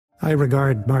I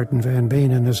regard Martin van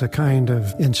Beynen as a kind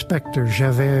of Inspector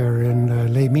Javert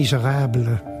in Les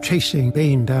Miserables, chasing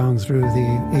Bain down through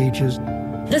the ages.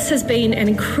 This has been an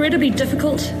incredibly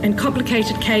difficult and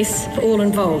complicated case for all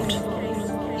involved.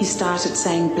 He started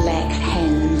saying black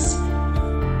hands,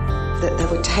 that they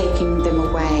were taking them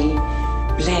away,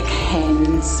 black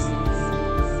hands.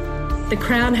 The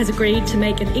Crown has agreed to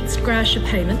make an ex gratia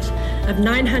payment of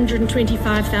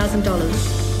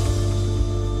 $925,000.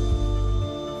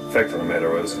 The fact of the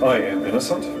matter is, I am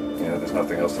innocent. There's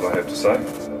nothing else that I have to say.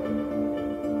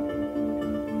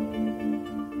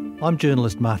 I'm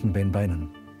journalist Martin van Beynen.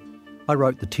 I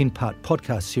wrote the 10-part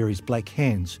podcast series Black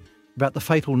Hands about the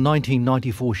fatal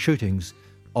 1994 shootings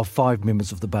of 5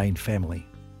 members of the Bain family.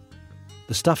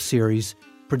 The Stuff series,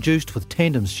 produced with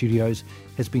Tandem Studios,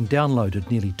 has been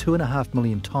downloaded nearly 2.5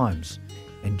 million times,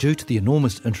 and due to the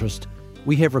enormous interest,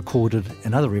 we have recorded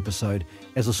another episode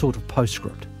as a sort of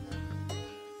postscript.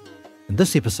 In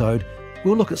this episode,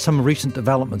 we'll look at some recent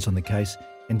developments on the case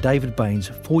and David Bain's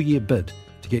 4-year bid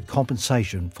to get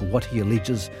compensation for what he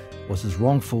alleges was his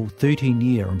wrongful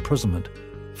 13-year imprisonment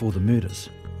for the murders.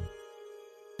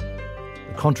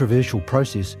 The controversial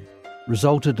process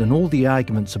resulted in all the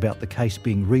arguments about the case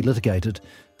being relitigated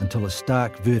until a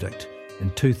stark verdict in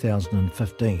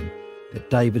 2015 that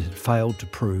David had failed to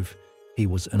prove he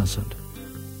was innocent.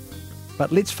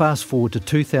 But let's fast forward to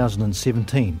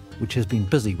 2017, which has been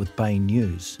busy with Bain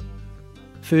news.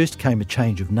 First came a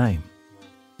change of name.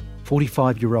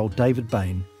 45-year-old David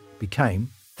Bain became,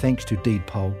 thanks to deed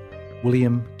poll,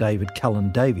 William David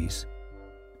Cullen Davies.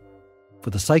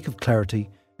 For the sake of clarity,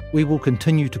 we will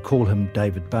continue to call him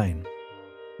David Bain.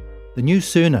 The new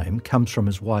surname comes from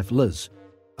his wife Liz,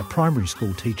 a primary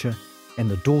school teacher and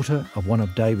the daughter of one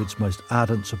of David's most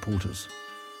ardent supporters.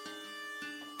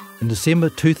 In December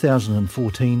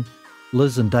 2014,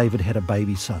 Liz and David had a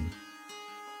baby son.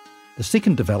 The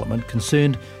second development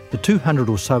concerned the 200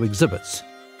 or so exhibits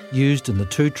used in the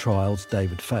 2 trials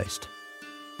David faced.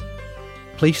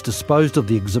 Police disposed of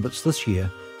the exhibits this year,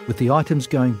 with the items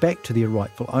going back to their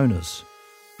rightful owners.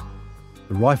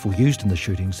 The rifle used in the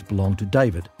shootings belonged to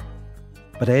David,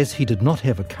 but as he did not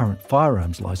have a current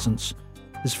firearms licence,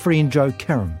 his friend Joe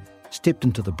Karam stepped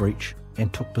into the breach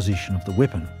and took possession of the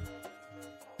weapon.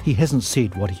 He hasn't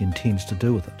said what he intends to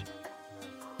do with it.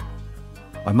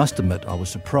 I must admit I was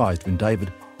surprised when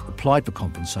David applied for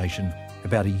compensation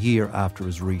about a year after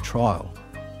his retrial.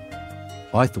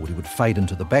 I thought he would fade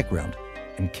into the background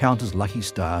and count his lucky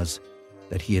stars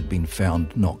that he had been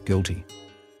found not guilty.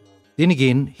 Then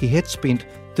again, he had spent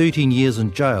 13 years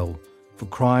in jail for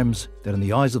crimes that in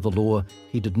the eyes of the law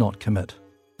he did not commit.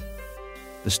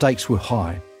 The stakes were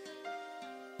high.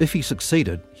 If he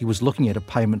succeeded, he was looking at a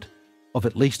payment of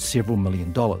at least several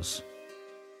 $1,000,000.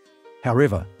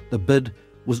 However, the bid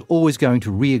was always going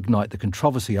to reignite the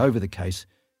controversy over the case,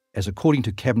 as according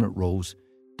to Cabinet rules,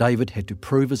 David had to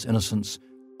prove his innocence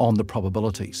on the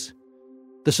probabilities.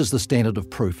 This is the standard of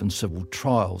proof in civil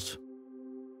trials.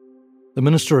 The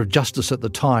Minister of Justice at the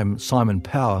time, Simon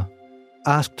Power,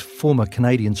 asked former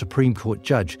Canadian Supreme Court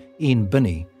Judge David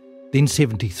Bain, then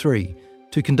 73,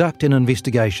 to conduct an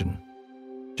investigation.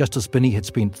 Justice Binnie had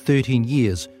spent 13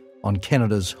 years on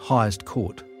Canada's highest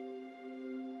court.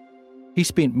 He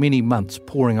spent many months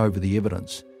poring over the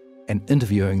evidence and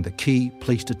interviewing the key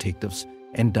police detectives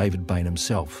and David Bain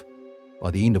himself. By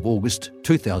the end of August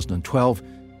 2012,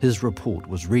 his report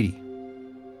was ready.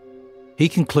 He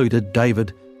concluded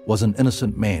David was an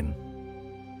innocent man,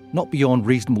 not beyond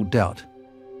reasonable doubt,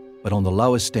 but on the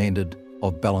lowest standard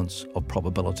of balance of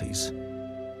probabilities.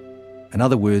 In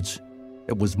other words,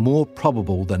 it was more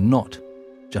probable than not,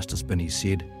 Justice Binnie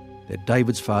said, that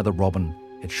David's father Robin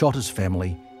had shot his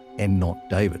family and not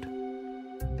David.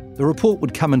 The report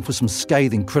would come in for some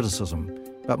scathing criticism,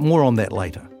 but more on that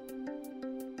later.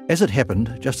 As it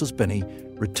happened, Justice Binnie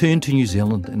returned to New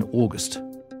Zealand in August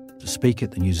to speak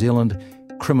at the New Zealand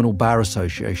Criminal Bar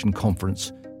Association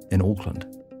conference in Auckland.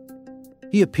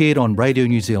 He appeared on Radio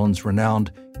New Zealand's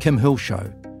renowned Kim Hill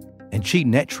show, and she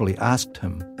naturally asked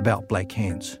him about Black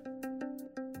Hands.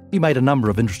 He made a number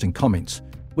of interesting comments,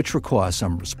 which require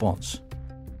some response.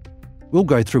 We'll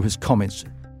go through his comments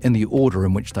in the order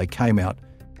in which they came out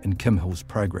in Kim Hill's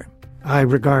program. I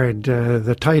regard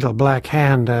the title Black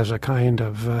Hand as a kind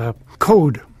of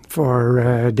code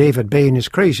for David Bain is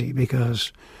crazy,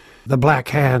 because the Black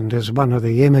Hand is one of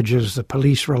the images the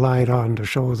police relied on to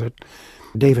show that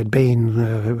David Bain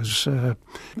was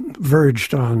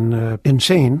verged on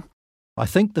insane. I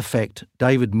think the fact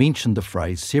David mentioned the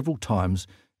phrase several times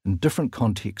in different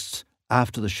contexts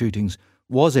after the shootings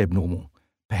was abnormal,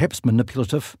 perhaps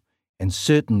manipulative, and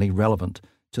certainly relevant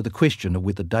to the question of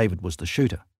whether David was the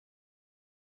shooter.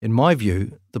 In my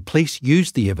view, the police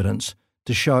used the evidence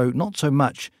to show not so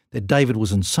much that David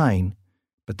was insane,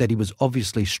 but that he was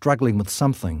obviously struggling with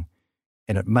something,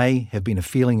 and it may have been a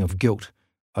feeling of guilt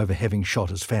over having shot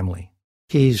his family.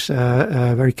 He's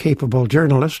a very capable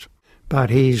journalist, but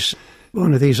he's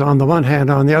one of these on the one hand,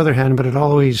 on the other hand, but it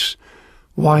always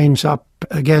winds up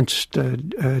against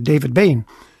David Bain.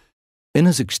 In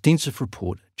his extensive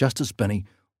report, Justice Binnie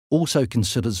also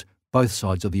considers both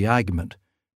sides of the argument,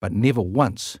 but never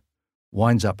once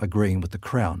winds up agreeing with the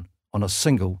Crown on a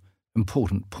single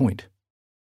important point.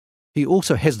 He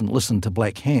also hasn't listened to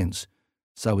Black Hands,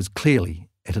 so is clearly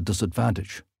at a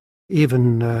disadvantage.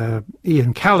 Even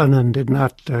Ian Callanan did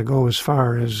not go as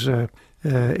far as,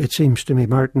 it seems to me,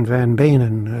 Martin van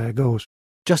Beynen goes.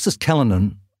 Justice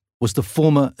Callanan was the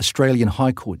former Australian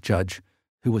High Court judge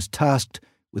who was tasked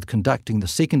with conducting the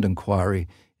second inquiry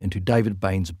into David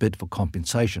Bain's bid for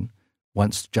compensation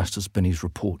once Justice Binnie's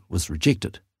report was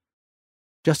rejected.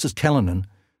 Justice Callanan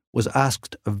was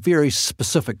asked a very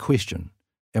specific question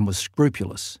and was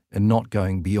scrupulous in not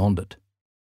going beyond it.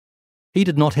 He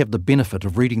did not have the benefit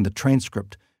of reading the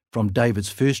transcript from David's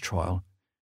first trial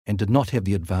and did not have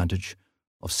the advantage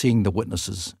of seeing the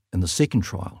witnesses in the second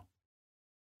trial.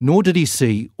 Nor did he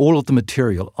see all of the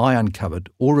material I uncovered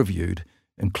or reviewed,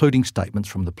 including statements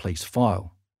from the police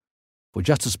file. For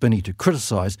Justice Binnie to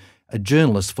criticise a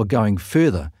journalist for going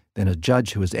further than a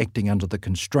judge who is acting under the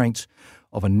constraints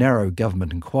of a narrow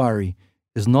government inquiry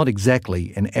is not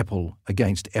exactly an apple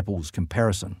against apples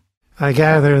comparison. I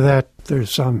gather that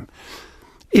there's some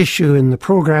issue in the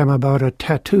program about a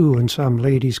tattoo, and some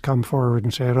ladies come forward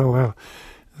and said, oh, well,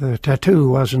 the tattoo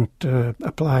wasn't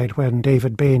applied when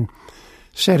David Bain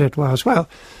said it was. Well,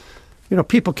 you know,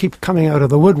 people keep coming out of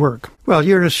the woodwork. Well,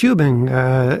 you're assuming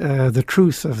the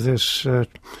truth of this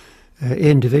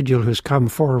individual who's come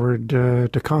forward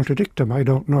to contradict him. I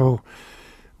don't know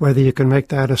whether you can make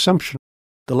that assumption.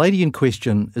 The lady in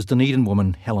question is Dunedin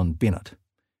woman Helen Bennett,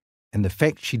 and the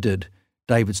fact she did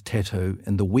David's tattoo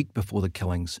in the week before the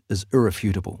killings is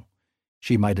irrefutable.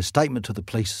 She made a statement to the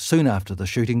police soon after the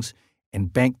shootings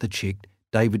and banked the cheque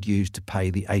David used to pay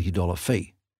the $80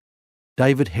 fee.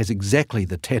 David has exactly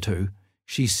the tattoo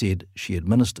she said she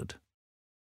administered.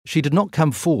 She did not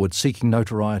come forward seeking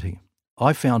notoriety.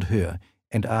 I found her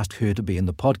and asked her to be in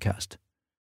the podcast.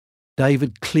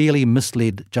 David clearly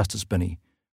misled Justice Binnie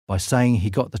by saying he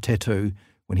got the tattoo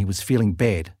when he was feeling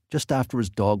bad just after his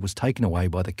dog was taken away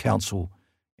by the council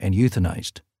and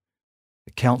euthanized.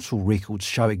 The council records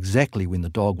show exactly when the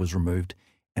dog was removed,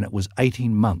 and it was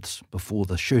 18 months before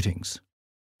the shootings.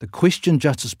 The question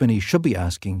Justice Binnie should be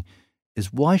asking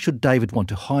is why should David want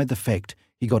to hide the fact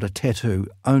he got a tattoo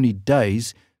only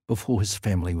days before his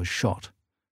family was shot?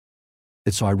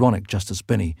 It's ironic Justice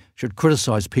Binnie should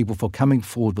criticise people for coming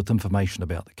forward with information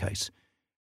about the case.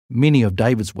 Many of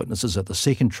David's witnesses at the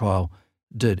second trial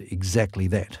did exactly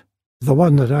that. The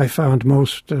one that I found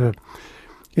most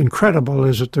incredible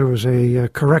is that there was a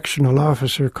correctional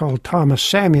officer called Thomas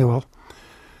Samuel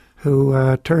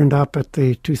who turned up at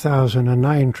the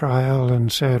 2009 trial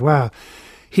and said, well,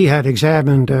 he had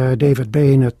examined David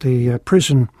Bain at the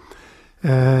prison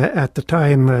at the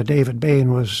time David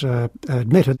Bain was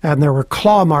admitted, and there were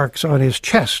claw marks on his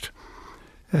chest,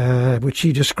 which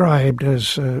he described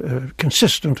as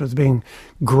consistent with being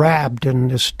grabbed in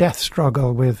this death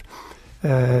struggle with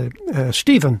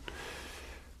Stephen.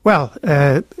 Well,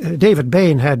 David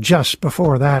Bain had just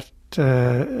before that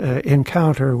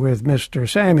encounter with Mr.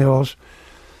 Samuels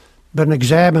been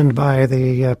examined by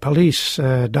the police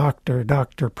doctor,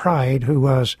 Dr. Pride, who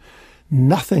was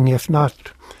nothing if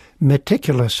not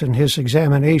meticulous in his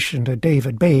examination of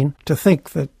David Bain. To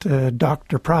think that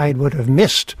Dr. Pride would have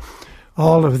missed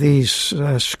all of these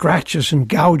scratches and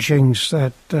gougings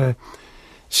that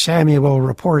Samuel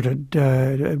reported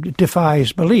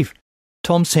defies belief.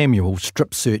 Tom Samuel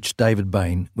strip-searched David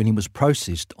Bain when he was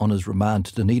processed on his remand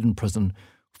to Dunedin prison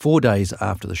 4 days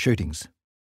after the shootings.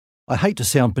 I hate to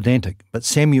sound pedantic, but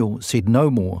Samuel said no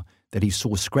more that he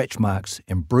saw scratch marks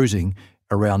and bruising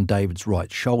around David's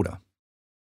right shoulder.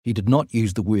 He did not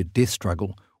use the word death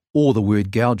struggle or the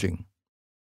word gouging.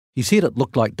 He said it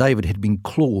looked like David had been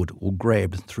clawed or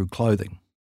grabbed through clothing.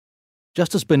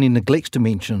 Justice Binnie neglects to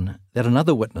mention that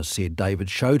another witness said David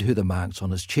showed her the marks on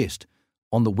his chest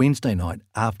on the Wednesday night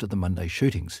after the Monday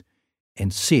shootings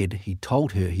and said he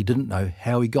told her he didn't know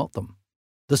how he got them.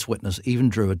 This witness even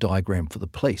drew a diagram for the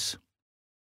police.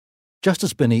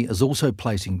 Justice Binnie is also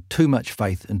placing too much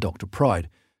faith in Dr. Pride,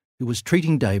 who was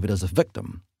treating David as a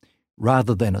victim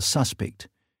rather than a suspect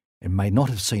and may not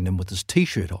have seen him with his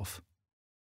T-shirt off.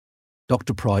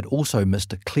 Dr. Pride also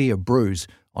missed a clear bruise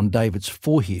on David's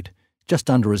forehead just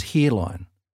under his hairline,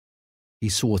 he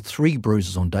saw 3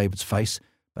 bruises on David's face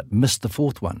but missed the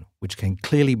 4th one, which can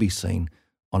clearly be seen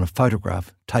on a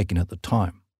photograph taken at the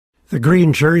time. The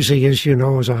green jersey, as you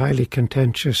know, is a highly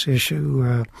contentious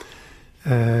issue.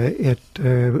 It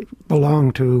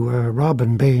belonged to Martin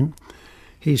van Beynen.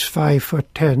 He's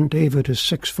 5'10". David is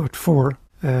 6'4".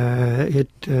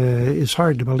 It is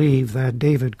hard to believe that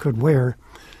David could wear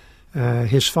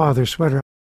his father's sweater.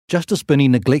 Justice Binnie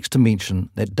neglects to mention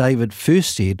that David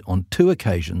first said on 2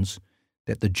 occasions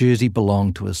that the jersey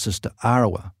belonged to his sister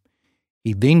Arawa.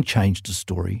 He then changed his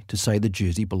story to say the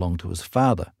jersey belonged to his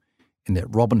father and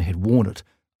that Robin had worn it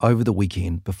over the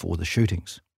weekend before the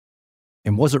shootings.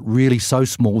 And was it really so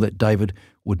small that David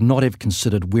would not have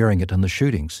considered wearing it in the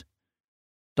shootings?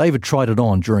 David tried it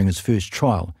on during his first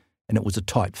trial and it was a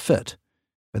tight fit,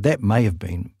 but that may have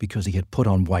been because he had put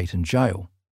on weight in jail.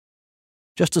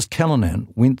 Justice Callanan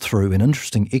went through an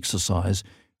interesting exercise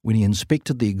when he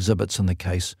inspected the exhibits in the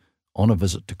case on a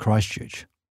visit to Christchurch.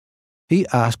 He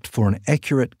asked for an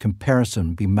accurate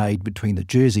comparison be made between the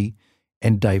jersey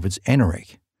and David's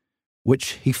anorak,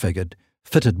 which, he figured,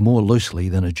 fitted more loosely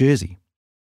than a jersey.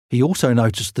 He also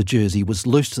noticed the jersey was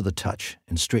loose to the touch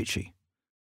and stretchy.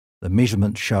 The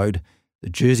measurement showed the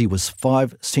jersey was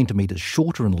 5 centimetres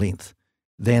shorter in length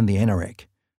than the anorak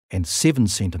and 7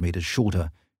 centimetres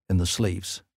shorter in the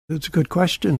sleeves. That's a good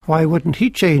question. Why wouldn't he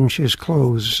change his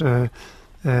clothes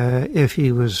if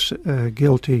he was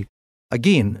guilty?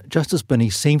 Again, Justice Binnie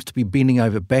seems to be bending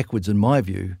over backwards, in my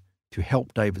view, to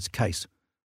help David's case,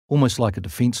 almost like a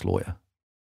defence lawyer.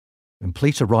 When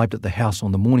police arrived at the house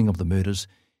on the morning of the murders,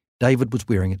 David was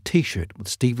wearing a T-shirt with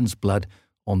Stephen's blood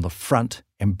on the front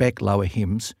and back lower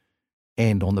hems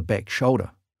and on the back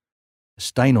shoulder. A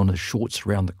stain on his shorts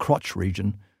around the crotch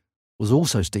region was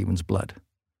also Stephen's blood.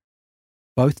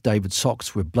 Both David's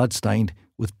socks were blood-stained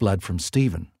with blood from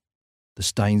Stephen. The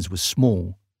stains were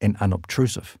small and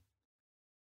unobtrusive.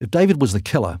 If David was the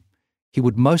killer, he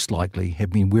would most likely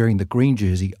have been wearing the green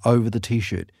jersey over the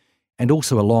T-shirt and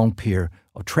also a long pair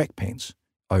of track pants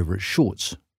over his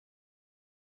shorts.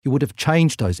 He would have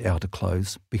changed those outer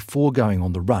clothes before going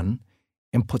on the run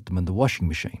and put them in the washing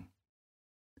machine.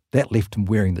 That left him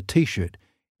wearing the T-shirt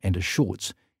and his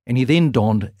shorts, and he then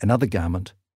donned another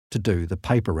garment to do the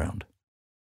paper round.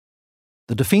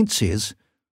 The defence says,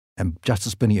 and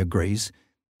Justice Binnie agrees,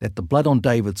 that the blood on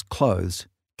David's clothes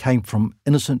came from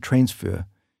innocent transfer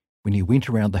when he went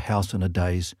around the house in a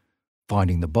daze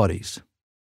finding the bodies.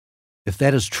 If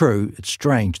that is true, it's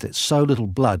strange that so little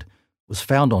blood was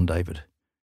found on David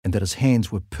and that his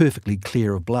hands were perfectly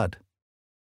clear of blood.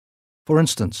 For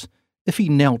instance, if he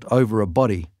knelt over a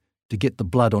body to get the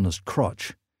blood on his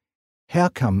crotch, how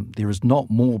come there is not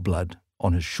more blood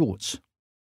on his shorts?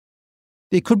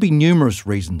 There could be numerous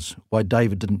reasons why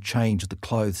David didn't change the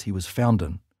clothes he was found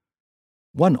in.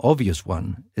 One obvious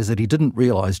one is that he didn't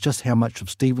realise just how much of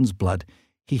Stephen's blood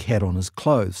he had on his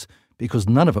clothes, because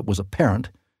none of it was apparent,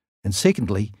 and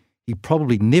secondly, he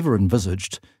probably never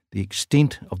envisaged the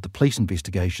extent of the police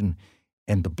investigation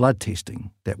and the blood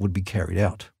testing that would be carried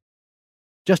out.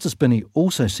 Justice Binnie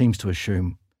also seems to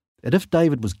assume that if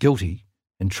David was guilty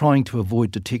in trying to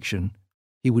avoid detection,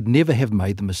 he would never have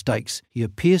made the mistakes he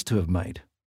appears to have made.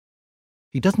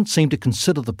 He doesn't seem to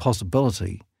consider the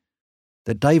possibility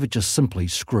that David just simply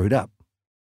screwed up.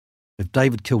 If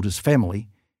David killed his family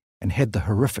and had the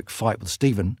horrific fight with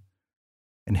Stephen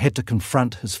and had to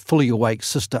confront his fully awake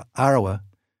sister Arawa,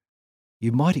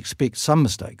 you might expect some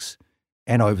mistakes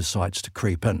and oversights to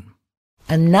creep in.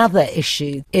 Another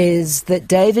issue is that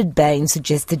David Bain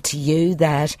suggested to you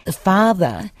that the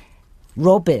father,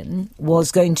 Robin,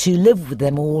 was going to live with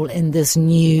them all in this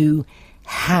new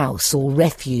house or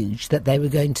refuge that they were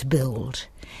going to build.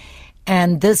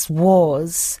 And this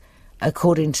was,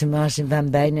 according to Martin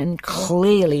van Beynen,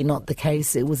 clearly not the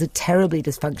case. It was a terribly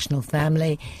dysfunctional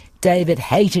family. David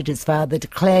hated his father,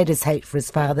 declared his hate for his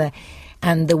father,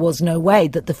 and there was no way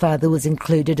that the father was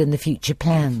included in the future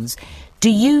plans. Do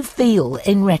you feel,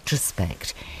 in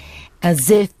retrospect,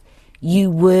 as if you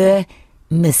were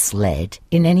misled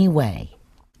in any way?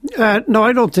 No,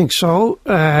 I don't think so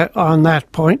on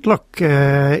that point. Look,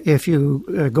 if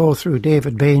you go through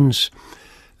David Bain's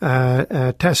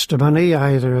testimony,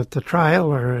 either at the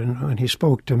trial or when he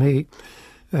spoke to me,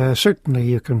 certainly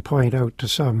you can point out to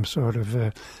some sort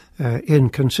of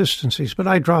inconsistencies. But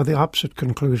I draw the opposite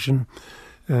conclusion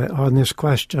on this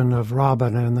question of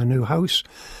Robin and the new house.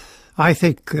 I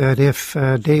think that if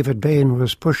David Bain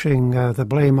was pushing the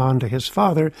blame onto his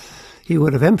father, he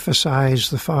would have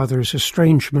emphasized the father's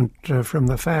estrangement from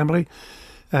the family,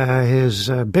 his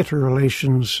bitter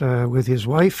relations with his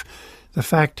wife, the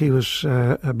fact he was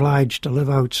obliged to live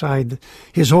outside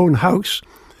his own house,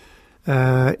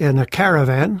 in a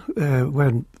caravan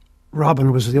when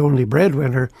Robin was the only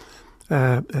breadwinner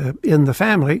in the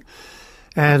family.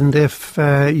 And if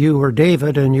you were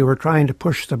David and you were trying to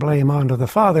push the blame onto the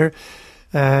father,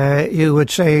 you would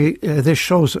say this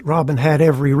shows that Robin had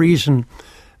every reason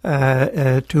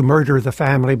to murder the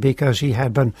family because he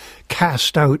had been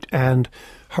cast out and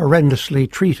horrendously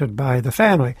treated by the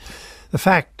family. The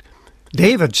fact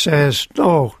David says,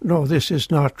 no, this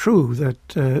is not true,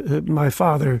 that my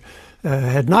father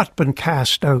had not been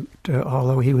cast out,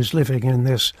 although he was living in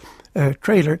this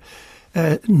trailer,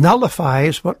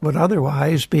 nullifies what would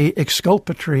otherwise be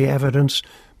exculpatory evidence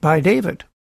by David.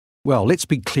 Well, let's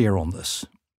be clear on this.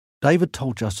 David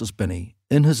told Justice Binnie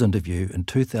in his interview in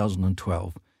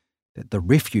 2012 that the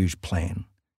refuge plan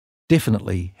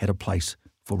definitely had a place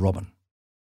for Robin.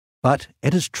 But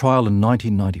at his trial in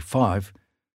 1995,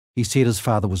 he said his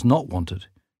father was not wanted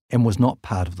and was not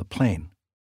part of the plan.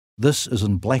 This is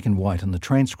in black and white in the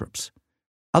transcripts.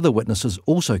 Other witnesses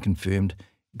also confirmed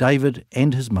David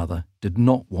and his mother did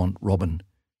not want Robin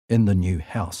in the new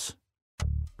house.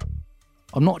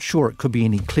 I'm not sure it could be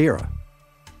any clearer.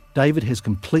 David has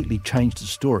completely changed his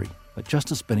story, but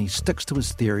Justice Binnie sticks to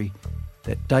his theory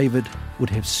that David would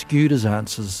have skewed his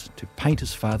answers to paint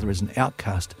his father as an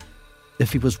outcast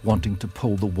if he was wanting to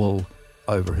pull the wool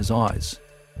over his eyes.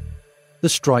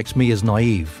 This strikes me as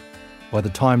naive. By the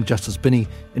time Justice Binnie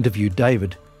interviewed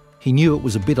David, he knew it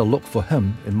was a better look for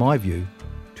him, in my view,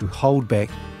 to hold back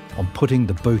on putting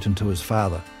the boot into his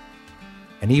father.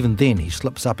 And even then he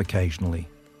slips up occasionally.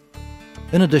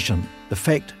 In addition, the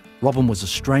fact Robin was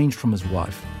estranged from his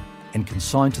wife and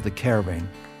consigned to the caravan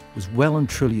was well and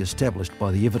truly established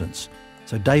by the evidence,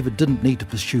 so David didn't need to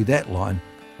pursue that line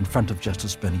in front of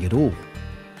Justice Binnie at all.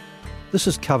 This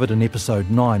is covered in episode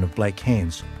 9 of Black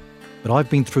Hands, but I've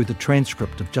been through the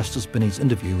transcript of Justice Binnie's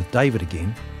interview with David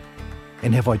again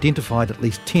and have identified at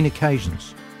least 10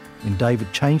 occasions when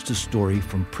David changed his story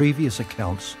from previous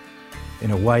accounts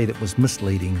in a way that was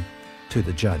misleading to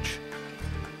the judge.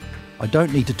 I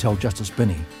don't need to tell Justice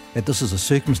Binnie that this is a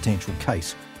circumstantial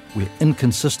case where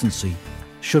inconsistency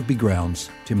should be grounds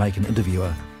to make an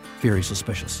interviewer very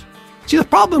suspicious. See, the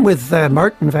problem with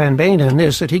Martin van Beynen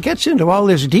is that he gets into all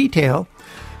this detail,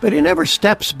 but he never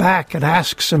steps back and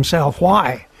asks himself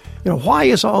why. Why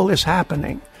is all this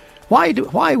happening?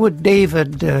 Why would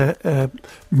David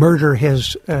murder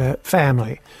his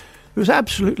family? There's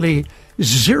absolutely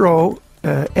zero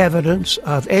evidence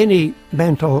of any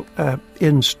mental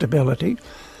instability,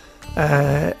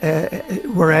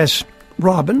 whereas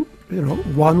Robin,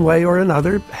 one way or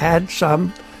another, had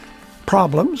some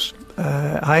problems.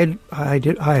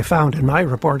 I found in my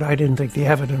report I didn't think the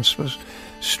evidence was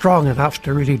strong enough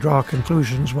to really draw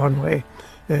conclusions one way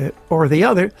or the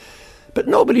other. But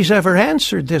nobody's ever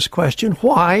answered this question.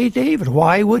 Why, David?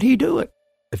 Why would he do it?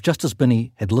 If Justice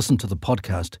Binnie had listened to the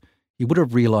podcast, he would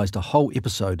have realised a whole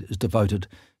episode is devoted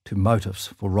to motives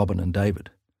for Robin and David.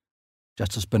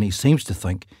 Justice Binnie seems to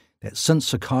think that since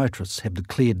psychiatrists have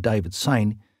declared David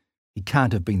sane, he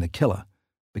can't have been the killer,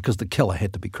 because the killer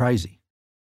had to be crazy.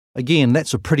 Again,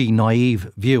 that's a pretty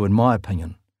naive view in my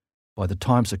opinion. By the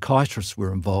time psychiatrists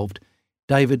were involved,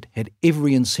 David had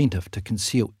every incentive to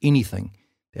conceal anything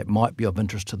that might be of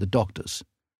interest to the doctors.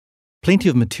 Plenty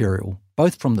of material,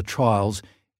 both from the trials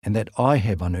and that I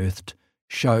have unearthed,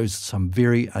 shows some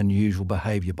very unusual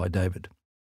behaviour by David.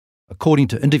 According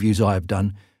to interviews I have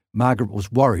done, Margaret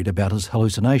was worried about his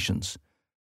hallucinations.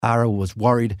 Ara was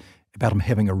worried about him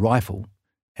having a rifle,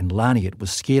 and Laniet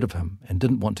was scared of him and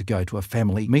didn't want to go to a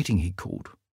family meeting he called.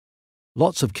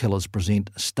 Lots of killers present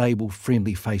a stable,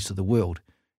 friendly face to the world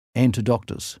and to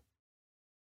doctors.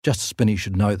 Justice Binnie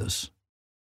should know this.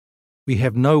 We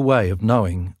have no way of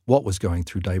knowing what was going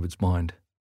through David's mind.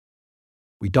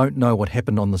 We don't know what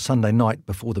happened on the Sunday night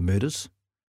before the murders.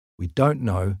 We don't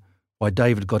know why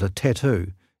David got a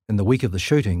tattoo in the week of the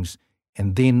shootings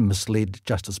and then misled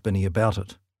Justice Binnie about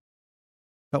it.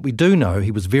 But we do know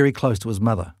he was very close to his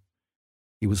mother.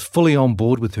 He was fully on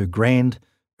board with her grand,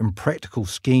 impractical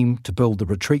scheme to build the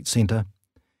retreat centre,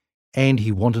 and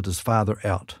he wanted his father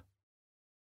out.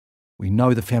 We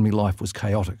know the family life was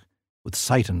chaotic, with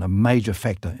Satan a major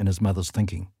factor in his mother's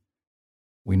thinking.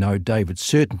 We know David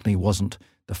certainly wasn't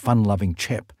the fun-loving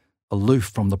chap, aloof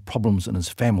from the problems in his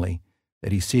family,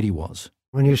 that he said he was.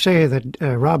 When you say that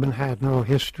Robin had no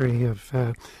history of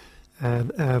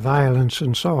violence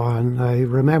and so on, I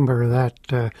remember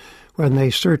that when they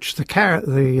searched the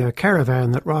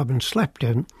caravan that Robin slept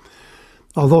in,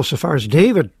 although so far as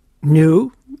David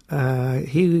knew,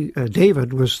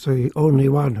 David was the only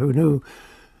one who knew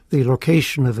the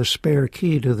location of the spare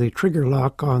key to the trigger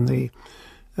lock on the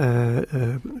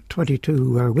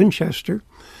 .22 Winchester.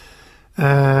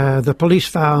 The police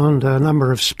found a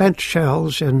number of spent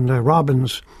shells in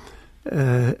Robin's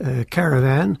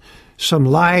caravan, some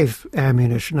live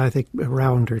ammunition, I think a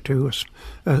round or two,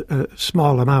 a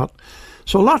small amount.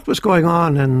 So a lot was going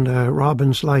on in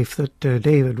Robin's life that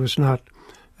David was not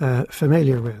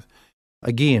familiar with.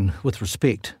 Again, with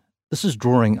respect, this is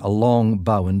drawing a long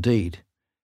bow indeed.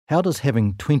 How does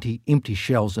having 20 empty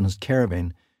shells in his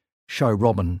caravan show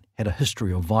Robin had a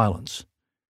history of violence?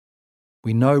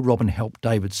 We know Robin helped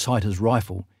David sight his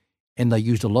rifle, and they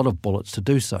used a lot of bullets to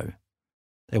do so.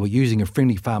 They were using a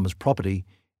friendly farmer's property,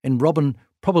 and Robin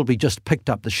probably just picked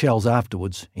up the shells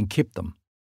afterwards and kept them.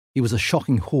 He was a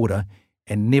shocking hoarder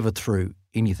and never threw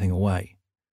anything away.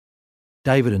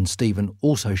 David and Stephen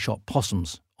also shot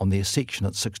possums on their section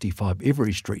at 65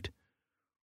 Every Street.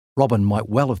 Robin might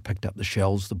well have picked up the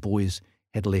shells the boys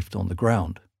had left on the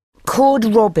ground. Called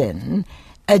Robin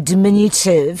a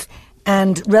diminutive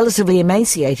and relatively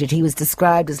emaciated, he was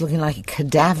described as looking like a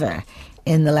cadaver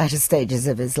in the latter stages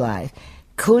of his life.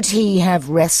 Could he have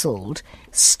wrestled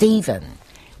Stephen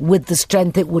with the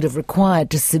strength it would have required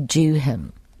to subdue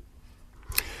him?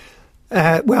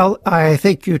 Well, I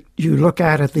think you look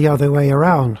at it the other way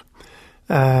around.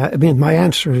 My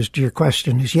answer to your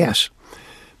question is yes.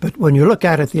 But when you look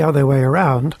at it the other way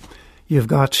around, you've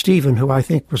got Stephen, who I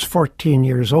think was 14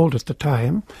 years old at the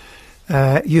time.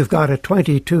 You've got a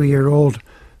 22-year-old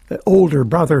older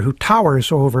brother who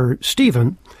towers over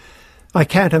Stephen. I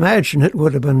can't imagine it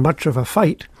would have been much of a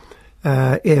fight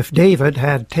if David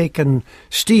had taken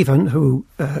Stephen, who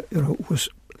was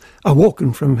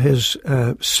awoken from his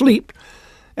sleep,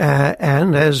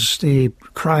 and as the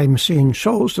crime scene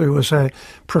shows, there was a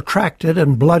protracted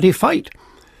and bloody fight.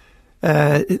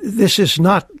 This is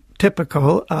not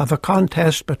typical of a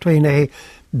contest between a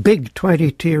big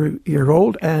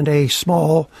 22-year-old and a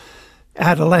small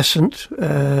adolescent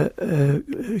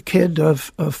kid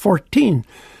of 14.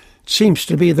 It seems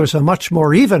to be there's a much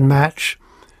more even match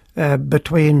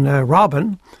between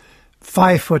Robin,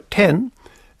 5'10",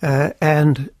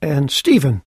 and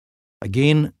Stephen.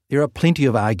 Again, there are plenty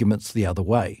of arguments the other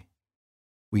way.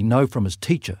 We know from his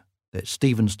teacher that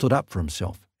Stephen stood up for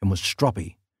himself and was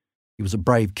stroppy. He was a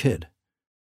brave kid.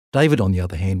 David, on the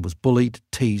other hand, was bullied,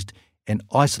 teased, and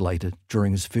isolated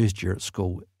during his first year at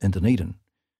school in Dunedin.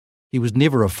 He was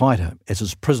never a fighter, as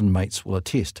his prison mates will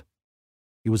attest.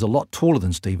 He was a lot taller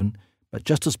than Stephen, but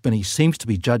Justice Binnie seems to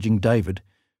be judging David,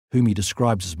 whom he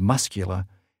describes as muscular,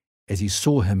 as he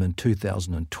saw him in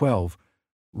 2012,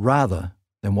 rather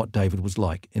than what David was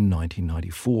like in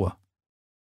 1994.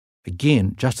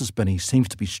 Again, Justice Binnie seems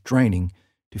to be straining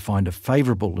to find a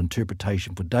favourable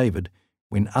interpretation for David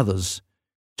when others,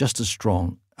 just as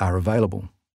strong, are available.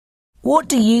 What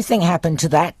do you think happened to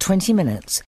that 20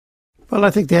 minutes? Well,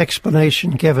 I think the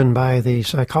explanation given by the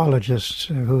psychologists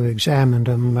who examined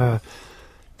him,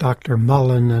 Dr.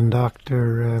 Mullen and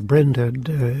Dr. Brinded,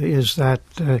 is that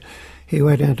he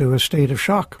went into a state of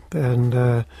shock,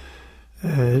 and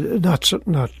not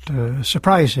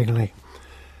surprisingly.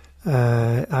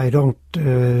 I don't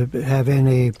have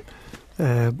any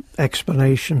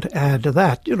explanation to add to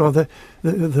that. You know,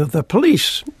 the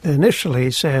police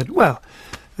initially said, well,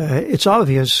 it's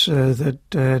obvious that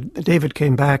David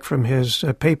came back from his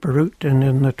paper route and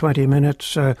in the 20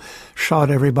 minutes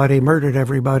shot everybody, murdered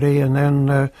everybody, and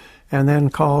then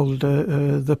called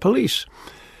the police,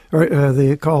 or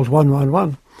they called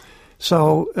 111.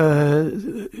 So,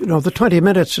 the 20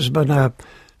 minutes has been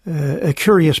a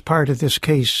curious part of this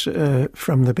case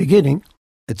from the beginning.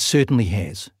 It certainly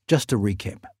has. Just to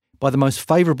recap, by the most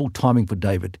favourable timing for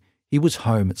David, he was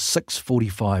home at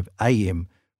 6:45 a.m.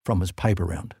 from his paper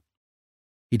round.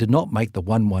 He did not make the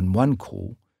 111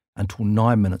 call until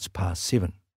 9 minutes past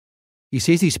 7. He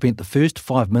says he spent the first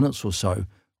 5 minutes or so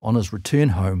on his return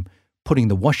home putting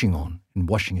the washing on and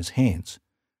washing his hands.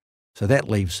 So that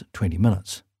leaves 20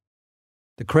 minutes.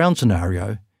 The Crown scenario,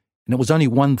 and it was only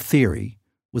one theory,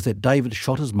 was that David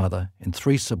shot his mother and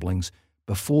 3 siblings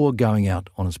before going out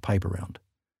on his paper round.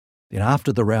 Then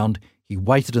after the round, he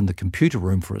waited in the computer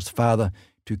room for his father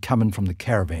to come in from the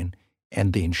caravan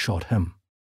and then shot him.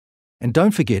 And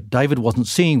don't forget, David wasn't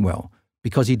seeing well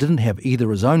because he didn't have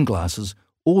either his own glasses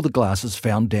or the glasses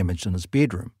found damaged in his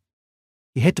bedroom.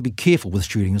 He had to be careful with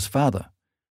shooting his father.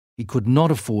 He could not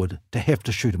afford to have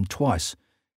to shoot him twice,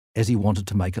 as he wanted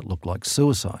to make it look like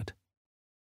suicide.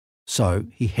 So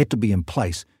he had to be in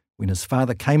place when his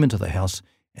father came into the house,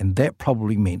 and that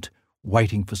probably meant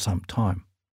waiting for some time.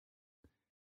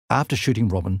 After shooting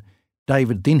Robin,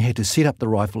 David then had to set up the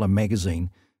rifle and magazine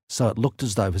so it looked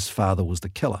as though his father was the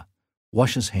killer,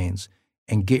 wash his hands,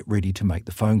 and get ready to make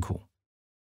the phone call.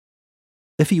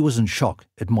 If he was in shock,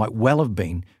 it might well have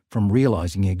been from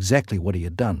realising exactly what he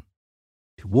had done.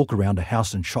 To walk around a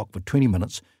house in shock for 20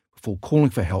 minutes before calling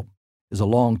for help is a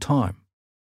long time,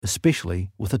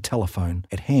 especially with a telephone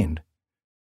at hand.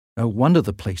 No wonder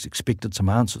the police expected some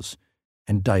answers,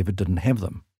 and David didn't have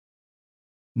them.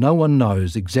 No one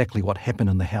knows exactly what happened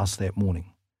in the house that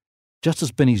morning.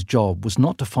 Justice Binnie's job was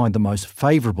not to find the most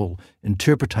favourable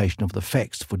interpretation of the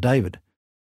facts for David.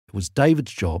 It was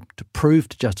David's job to prove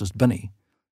to Justice Binnie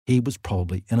he was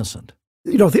probably innocent.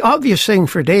 You know, the obvious thing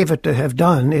for David to have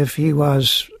done if he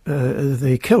was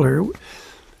the killer,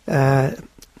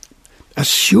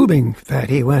 assuming that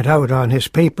he went out on his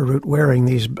paper route wearing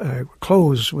these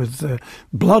clothes with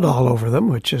blood all over them,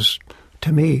 which is,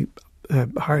 to me,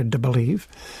 hard to believe,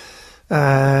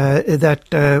 when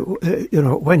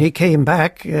he came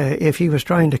back, if he was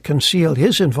trying to conceal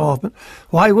his involvement,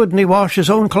 why wouldn't he wash his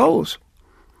own clothes?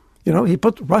 You know, he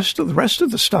put the rest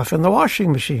of the stuff in the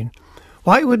washing machine.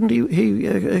 Why wouldn't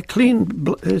he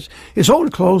clean his own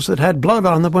clothes that had blood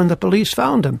on them when the police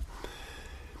found him?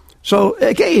 So,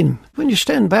 again, when you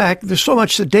stand back, there's so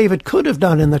much that David could have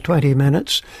done in the 20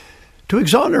 minutes to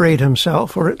exonerate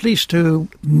himself, or at least to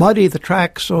muddy the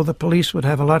tracks so the police would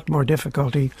have a lot more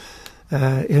difficulty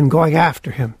in going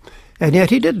after him. And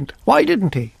yet he didn't. Why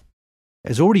didn't he?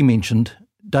 As already mentioned,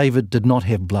 David did not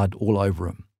have blood all over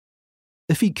him.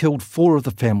 If he killed 4 of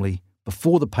the family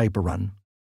before the paper run,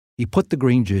 he put the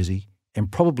green jersey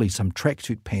and probably some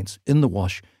tracksuit pants in the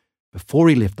wash before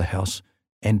he left the house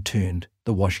and turned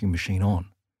the washing machine on.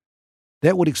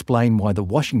 That would explain why the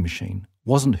washing machine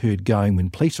wasn't heard going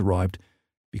when police arrived,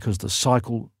 because the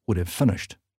cycle would have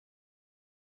finished.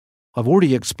 I've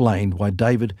already explained why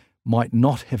David might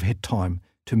not have had time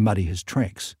to muddy his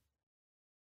tracks.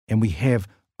 And we have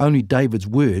only David's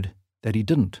word that he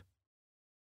didn't.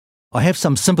 I have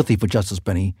some sympathy for Justice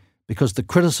Binnie because the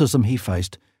criticism he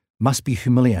faced must be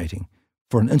humiliating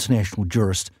for an international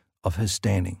jurist of his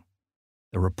standing.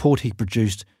 The report he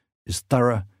produced is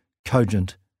thorough,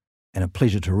 cogent, and a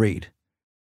pleasure to read.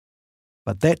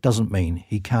 But that doesn't mean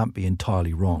he can't be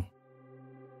entirely wrong.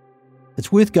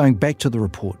 It's worth going back to the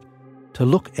report to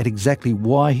look at exactly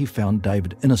why he found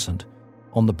David innocent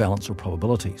on the balance of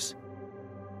probabilities.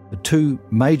 The 2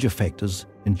 major factors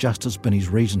in Justice Binnie's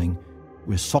reasoning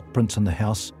were sock prints in the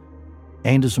house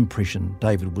and his impression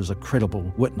David was a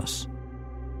credible witness.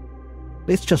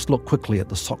 Let's just look quickly at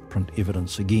the sock print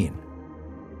evidence again.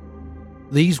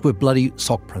 These were bloody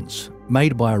sock prints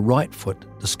made by a right foot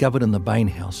discovered in the Bain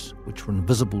house, which were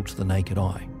invisible to the naked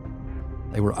eye.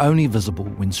 They were only visible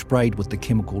when sprayed with the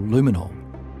chemical luminol,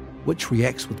 which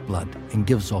reacts with blood and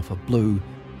gives off a blue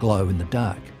glow in the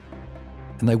dark.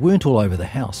 And they weren't all over the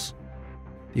house.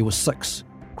 There were 6,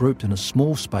 grouped in a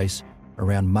small space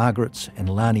around Margaret's and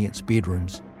Laniet's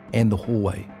bedrooms and the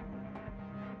hallway.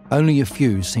 Only a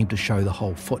few seemed to show the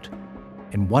whole foot,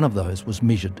 and one of those was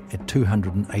measured at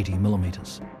 280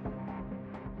 millimetres.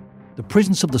 The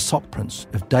presence of the sock prints,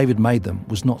 if David made them,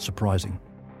 was not surprising,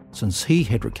 since he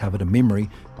had recovered a memory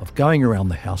of going around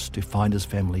the house to find his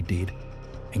family dead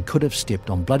and could have stepped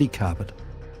on bloody carpet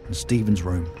in Stephen's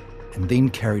room and then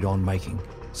carried on making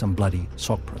some bloody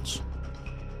sock prints.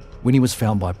 When he was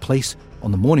found by police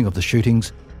on the morning of the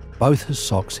shootings, both his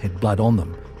socks had blood on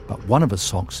them, but one of his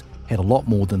socks had a lot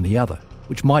more than the other,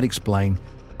 which might explain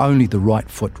only the right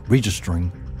foot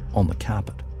registering on the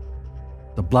carpet.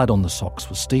 The blood on the socks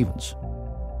was Stephen's.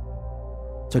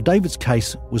 So David's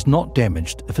case was not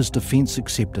damaged if his defence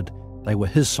accepted they were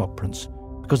his sock prints,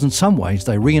 because in some ways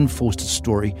they reinforced his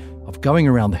story of going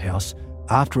around the house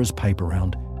after his paper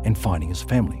round and finding his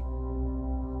family.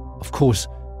 Of course,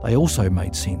 they also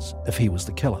made sense if he was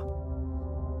the killer.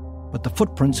 But the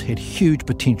footprints had huge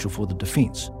potential for the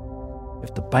defence.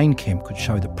 If the Bain camp could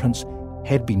show the prints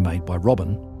had been made by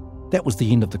Robin, that was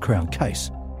the end of the Crown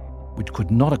case, which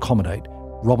could not accommodate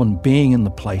Robin being in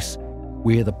the place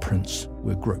where the prints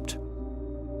were grouped.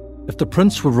 If the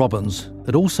prints were Robin's,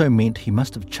 it also meant he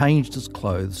must have changed his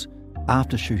clothes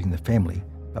after shooting the family,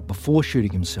 but before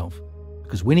shooting himself,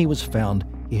 because when he was found,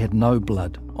 he had no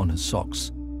blood on his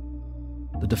socks.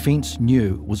 The defence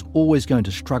knew it was always going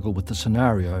to struggle with the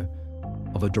scenario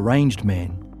of a deranged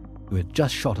man who had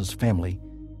just shot his family,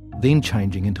 then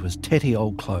changing into his tatty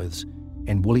old clothes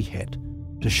and woolly hat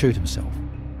to shoot himself.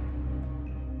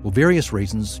 For various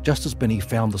reasons, Justice Binnie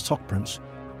found the sock prints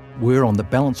were on the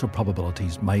balance of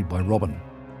probabilities made by Robin,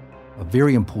 a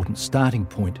very important starting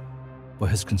point for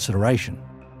his consideration,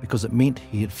 because it meant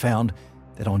he had found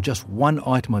that on just one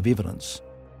item of evidence,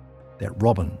 that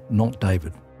Robin, not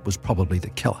David, was probably the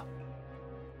killer.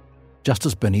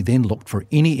 Justice Binnie then looked for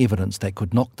any evidence that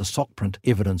could knock the sock print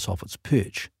evidence off its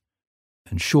perch.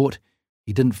 In short,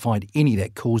 he didn't find any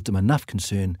that caused him enough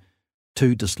concern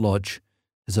to dislodge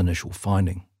his initial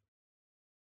finding.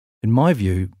 In my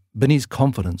view, Binnie's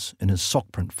confidence in his sock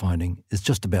print finding is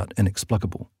just about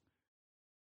inexplicable.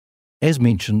 As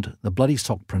mentioned, the bloody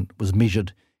sock print was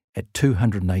measured at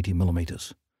 280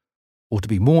 millimetres. Or to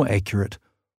be more accurate,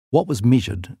 what was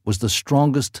measured was the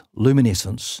strongest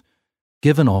luminescence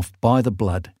given off by the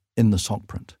blood in the sock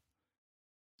print.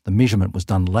 The measurement was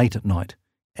done late at night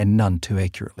and none too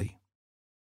accurately.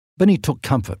 Binnie took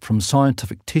comfort from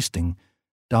scientific testing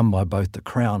done by both the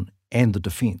Crown and the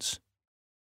defence.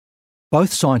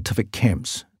 Both scientific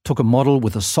camps took a model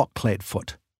with a sock-clad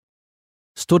foot,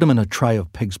 stood him in a tray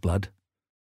of pig's blood,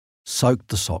 soaked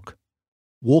the sock,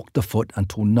 walked the foot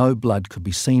until no blood could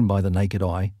be seen by the naked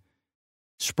eye,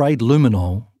 sprayed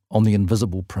luminol on the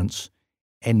invisible prints,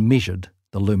 and measured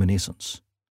the luminescence.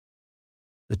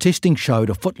 The testing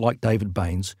showed a foot like David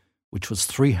Bain's, which was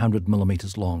 300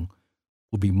 millimetres long,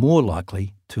 would be more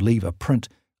likely to leave a print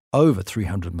over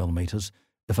 300 millimetres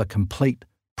if a complete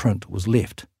print was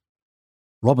left.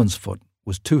 Robin's foot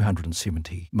was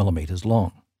 270 millimetres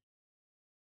long.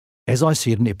 As I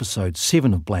said in episode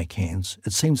 7 of Black Hands,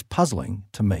 it seems puzzling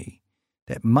to me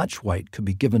that much weight could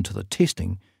be given to the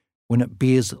testing when it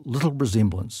bears little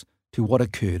resemblance to what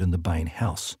occurred in the Bain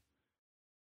house.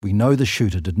 We know the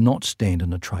shooter did not stand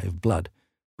in a tray of blood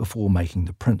before making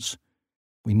the prints.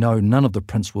 We know none of the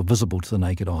prints were visible to the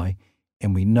naked eye,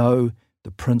 and we know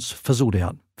the prints fizzled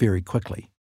out very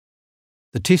quickly.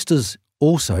 The testers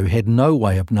also had no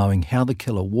way of knowing how the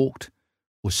killer walked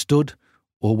or stood,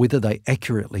 or whether they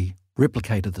accurately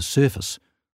replicated the surface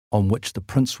on which the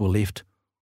prints were left,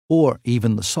 or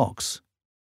even the socks.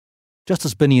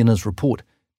 Justice Binnie in his report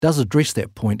does address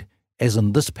that point, as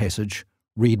in this passage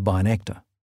read by an actor.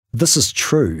 This is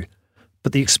true,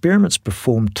 but the experiments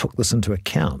performed took this into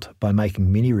account by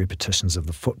making many repetitions of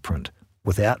the footprint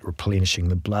without replenishing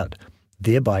the blood,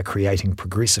 thereby creating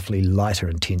progressively lighter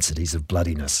intensities of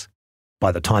bloodiness.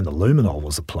 By the time the luminol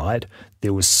was applied,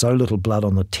 there was so little blood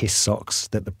on the test socks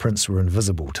that the prints were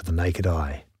invisible to the naked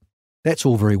eye. That's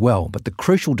all very well, but the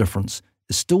crucial difference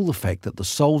is still the fact that the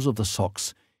soles of the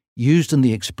socks used in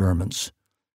the experiments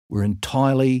were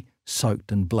entirely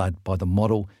soaked in blood by the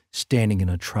model standing in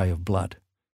a tray of blood.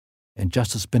 And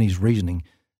Justice Binnie's reasoning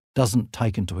doesn't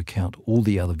take into account all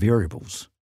the other variables.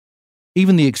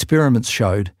 Even the experiments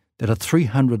showed that a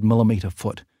 300mm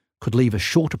foot could leave a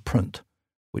shorter print,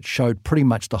 which showed pretty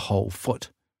much the whole foot.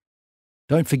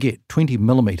 Don't forget,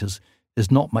 20mm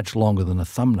is not much longer than a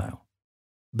thumbnail.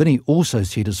 Binnie also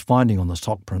said his finding on the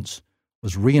sock prints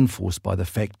was reinforced by the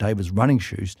fact David's running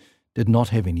shoes did not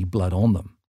have any blood on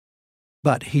them.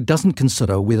 But he doesn't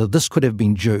consider whether this could have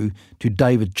been due to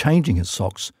David changing his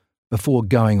socks before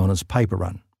going on his paper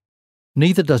run.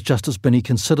 Neither does Justice Binnie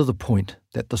consider the point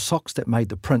that the socks that made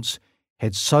the prints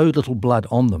had so little blood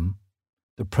on them,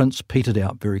 the prints petered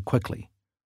out very quickly.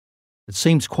 It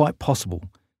seems quite possible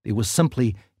there was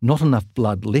simply not enough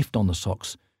blood left on the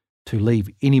socks to leave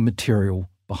any material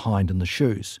behind in the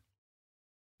shoes.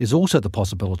 There's also the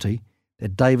possibility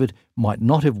that David might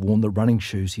not have worn the running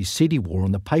shoes he said he wore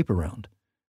on the paper round.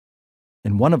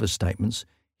 In one of his statements,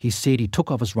 he said he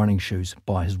took off his running shoes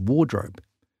by his wardrobe.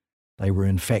 They were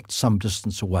in fact some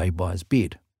distance away by his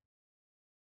bed.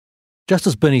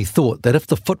 Justice Binnie thought that if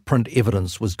the footprint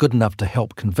evidence was good enough to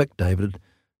help convict David,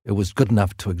 it was good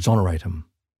enough to exonerate him.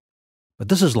 But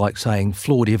this is like saying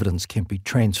flawed evidence can be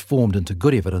transformed into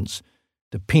good evidence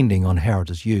depending on how it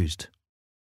is used.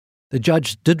 The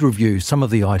judge did review some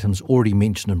of the items already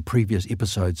mentioned in previous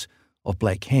episodes of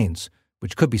Black Hands,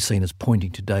 which could be seen as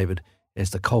pointing to David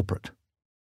as the culprit.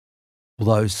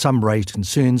 Although some raised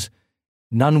concerns,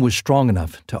 none was strong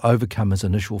enough to overcome his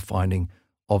initial finding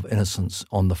of innocence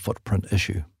on the footprint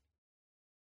issue.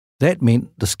 That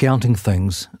meant discounting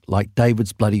things like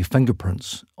David's bloody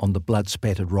fingerprints on the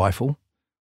blood-spattered rifle,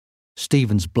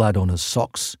 Stephen's blood on his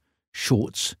socks,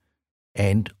 shorts,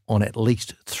 and on at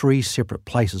least 3 separate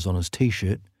places on his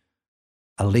T-shirt,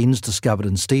 a lens discovered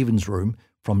in Stephen's room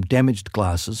from damaged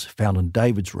glasses found in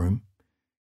David's room,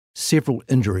 several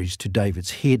injuries to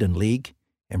David's head and leg,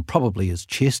 and probably his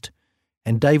chest,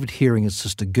 and David hearing his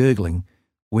sister gurgling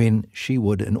when she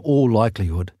would, in all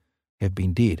likelihood, have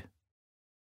been dead.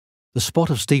 The spot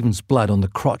of Stephen's blood on the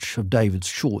crotch of David's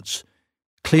shorts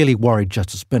clearly worried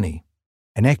Justice Binnie.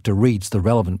 An actor reads the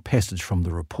relevant passage from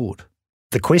the report.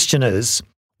 The question is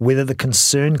whether the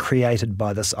concern created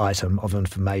by this item of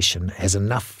information has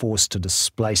enough force to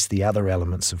displace the other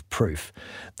elements of proof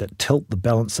that tilt the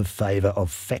balance of favour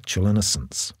of factual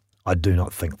innocence. I do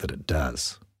not think that it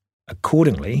does.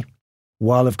 Accordingly,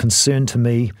 while of concern to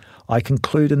me, I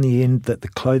conclude in the end that the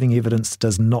clothing evidence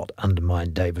does not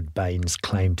undermine David Bain's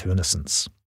claim to innocence.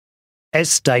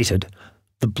 As stated,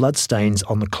 the bloodstains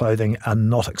on the clothing are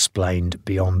not explained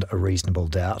beyond a reasonable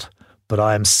doubt, but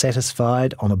I am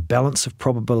satisfied on a balance of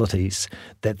probabilities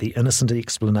that the innocent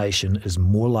explanation is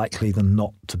more likely than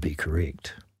not to be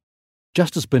correct.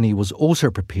 Justice Binnie was also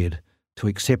prepared to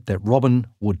accept that Robin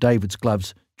wore David's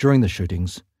gloves during the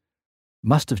shootings,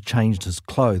 must have changed his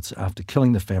clothes after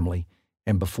killing the family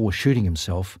and before shooting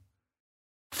himself,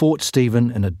 fought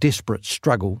Stephen in a desperate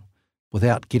struggle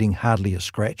without getting hardly a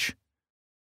scratch,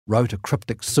 wrote a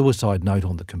cryptic suicide note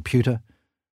on the computer,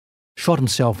 shot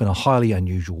himself in a highly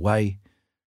unusual way,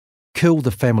 killed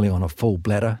the family on a full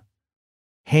bladder,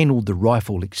 handled the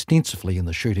rifle extensively in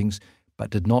the shootings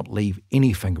but did not leave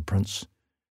any fingerprints,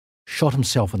 shot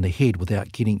himself in the head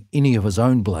without getting any of his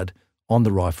own blood on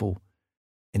the rifle,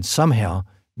 and somehow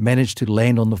managed to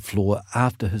land on the floor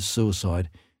after his suicide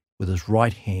with his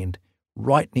right hand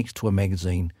right next to a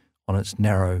magazine on its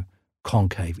narrow,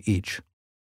 concave edge.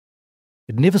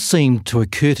 It never seemed to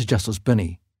occur to Justice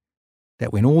Binnie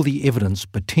that when all the evidence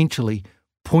potentially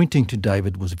pointing to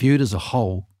David was viewed as a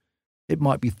whole, it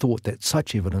might be thought that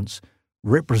such evidence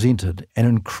represented an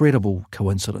incredible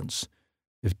coincidence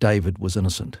if David was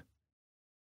innocent.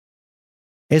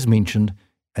 As mentioned,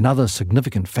 another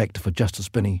significant factor for Justice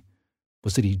Binnie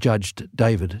was that he judged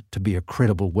David to be a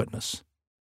credible witness.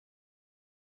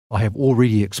 I have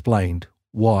already explained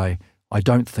why I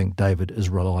don't think David is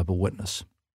a reliable witness.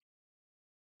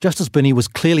 Justice Binnie was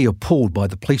clearly appalled by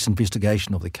the police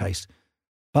investigation of the case,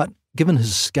 but given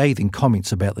his scathing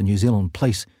comments about the New Zealand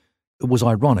police, it was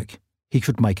ironic he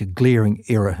could make a glaring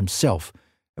error himself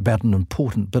about an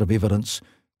important bit of evidence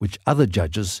which other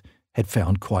judges had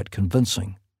found quite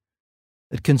convincing.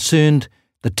 It concerned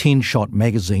the 10-shot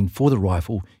magazine for the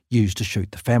rifle used to shoot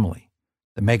the family.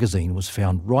 The magazine was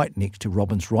found right next to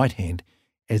Robin's right hand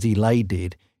as he lay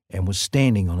dead and was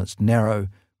standing on its narrow,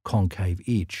 concave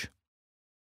edge.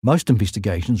 Most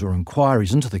investigations or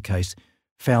inquiries into the case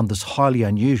found this highly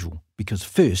unusual because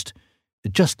first,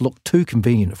 it just looked too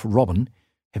convenient for Robin,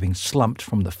 having slumped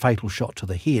from the fatal shot to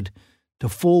the head, to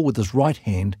fall with his right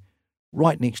hand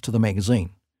right next to the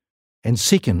magazine, and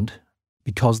second,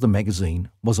 because the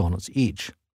magazine was on its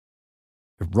edge.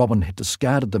 If Robin had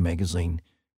discarded the magazine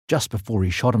just before he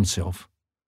shot himself,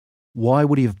 why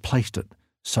would he have placed it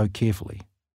so carefully?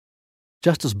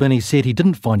 Justice Binnie said he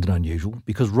didn't find it unusual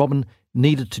because Robin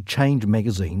needed to change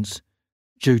magazines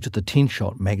due to the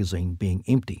 10-shot magazine being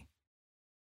empty.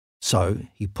 So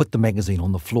he put the magazine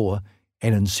on the floor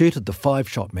and inserted the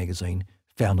 5-shot magazine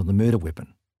found in the murder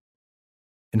weapon.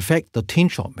 In fact, the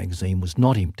 10-shot magazine was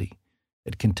not empty.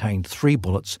 It contained 3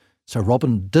 bullets, so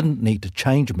Robin didn't need to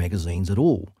change magazines at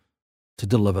all to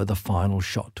deliver the final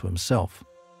shot to himself.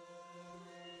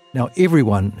 Now,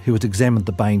 everyone who has examined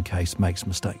the Bain case makes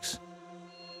mistakes.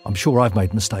 I'm sure I've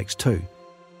made mistakes too,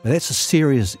 but that's a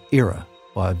serious error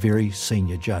by a very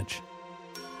senior judge.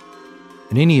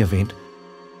 In any event,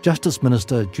 Justice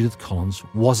Minister Judith Collins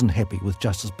wasn't happy with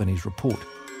Justice Binnie's report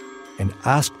and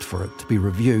asked for it to be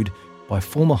reviewed by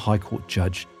former High Court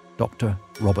Judge Dr.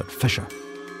 Robert Fisher.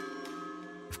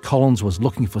 If Collins was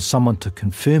looking for someone to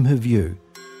confirm her view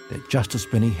that Justice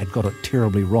Binnie had got it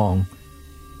terribly wrong,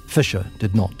 Fisher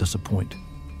did not disappoint.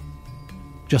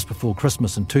 Just before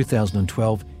Christmas in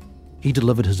 2012, he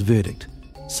delivered his verdict,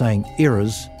 saying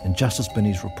errors in Justice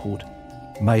Binnie's report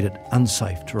made it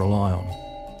unsafe to rely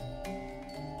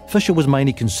on. Fisher was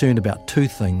mainly concerned about 2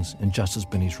 things in Justice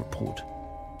Binnie's report.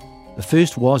 The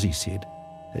first was, he said,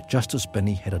 that Justice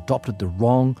Binnie had adopted the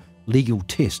wrong legal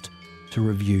test to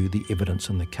review the evidence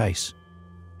in the case.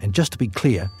 And just to be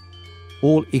clear,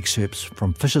 all excerpts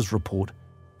from Fisher's report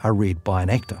are read by an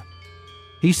actor.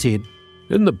 He said,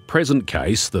 "In the present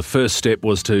case, the first step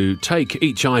was to take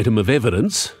each item of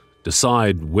evidence,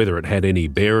 decide whether it had any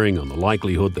bearing on the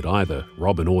likelihood that either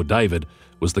Robin or David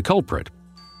was the culprit,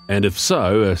 and if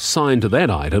so, assign to that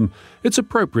item its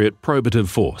appropriate probative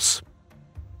force.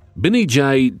 Binnie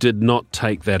J. did not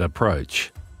take that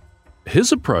approach.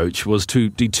 His approach was to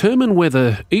determine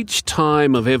whether each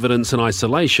time of evidence in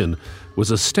isolation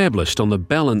was established on the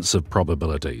balance of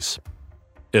probabilities.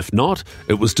 If not,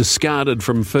 it was discarded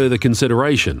from further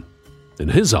consideration. In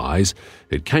his eyes,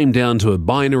 it came down to a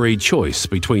binary choice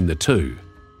between the two."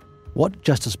 What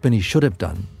Justice Binnie should have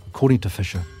done, according to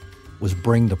Fisher, was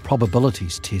bring the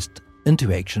probabilities test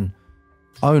into action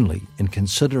only in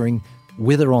considering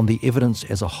whether on the evidence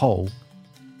as a whole,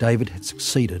 David had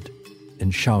succeeded in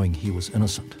showing he was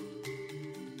innocent.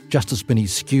 Justice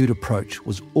Binnie's skewed approach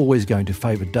was always going to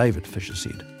favour David, Fisher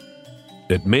said.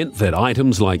 It meant that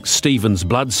items like Stephen's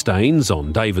bloodstains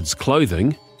on David's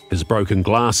clothing his broken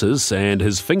glasses and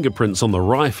his fingerprints on the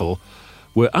rifle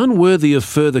were unworthy of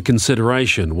further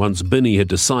consideration once Binnie had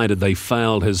decided they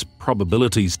failed his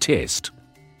probabilities test.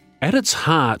 At its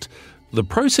heart, the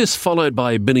process followed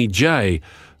by Binnie J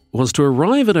was to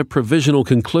arrive at a provisional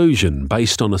conclusion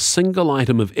based on a single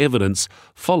item of evidence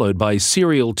followed by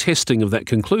serial testing of that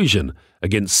conclusion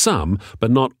against some but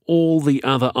not all the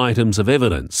other items of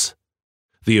evidence.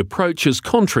 The approach is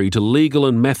contrary to legal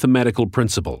and mathematical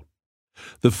principle.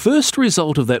 The first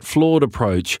result of that flawed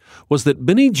approach was that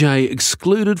Binnie J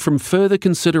excluded from further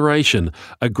consideration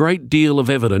a great deal of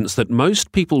evidence that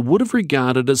most people would have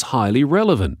regarded as highly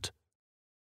relevant.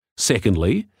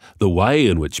 Secondly, the way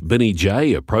in which Binnie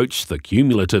J approached the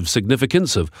cumulative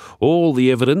significance of all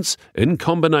the evidence in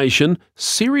combination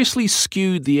seriously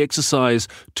skewed the exercise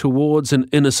towards an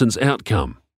innocence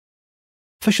outcome.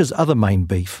 Fisher's other main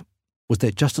beef was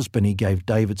that Justice Binnie gave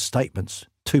David's statements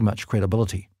too much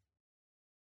credibility.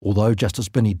 Although Justice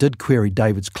Binnie did query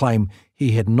David's claim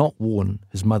he had not worn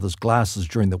his mother's glasses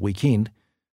during the weekend,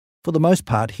 for the most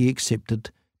part he accepted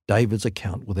David's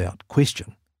account without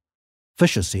question.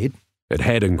 Fisher said, "It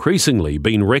had increasingly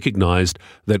been recognised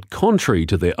that, contrary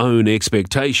to their own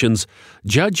expectations,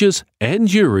 judges and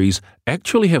juries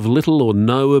actually have little or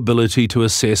no ability to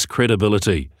assess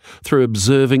credibility through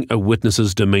observing a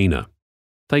witness's demeanour.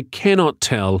 They cannot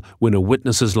tell when a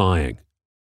witness is lying.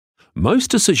 Most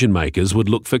decision makers would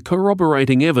look for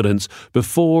corroborating evidence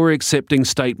before accepting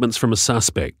statements from a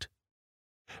suspect.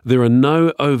 There are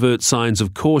no overt signs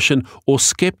of caution or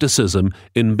scepticism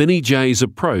in Binnie J's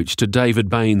approach to David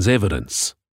Bain's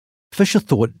evidence." Fisher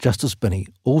thought Justice Binnie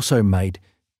also made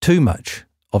too much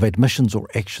of admissions or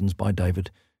actions by David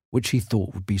which he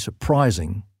thought would be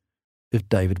surprising if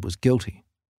David was guilty.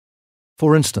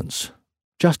 For instance,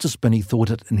 Justice Binnie thought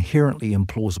it inherently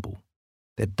implausible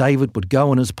that David would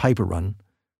go on his paper run,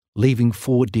 leaving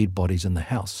 4 dead bodies in the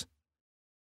house.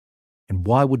 And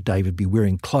why would David be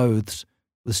wearing clothes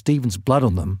with Stephen's blood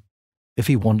on them if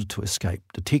he wanted to escape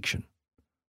detection?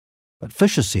 But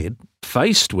Fisher said,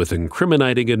 "Faced with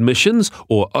incriminating admissions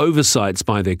or oversights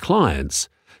by their clients,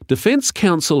 defence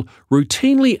counsel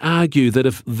routinely argue that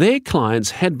if their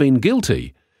clients had been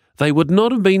guilty, they would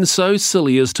not have been so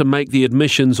silly as to make the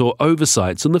admissions or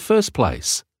oversights in the first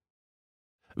place.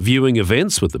 Viewing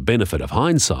events with the benefit of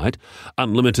hindsight,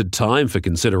 unlimited time for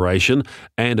consideration,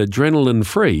 and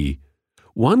adrenaline-free,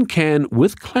 one can,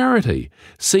 with clarity,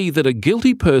 see that a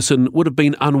guilty person would have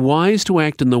been unwise to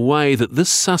act in the way that this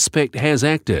suspect has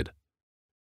acted.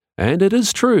 And it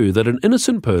is true that an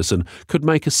innocent person could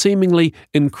make a seemingly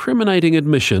incriminating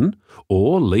admission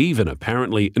or leave an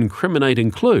apparently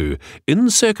incriminating clue in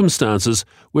circumstances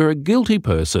where a guilty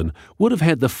person would have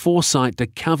had the foresight to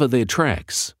cover their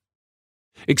tracks.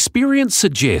 Experience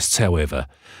suggests, however,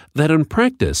 that in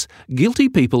practice, guilty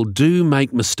people do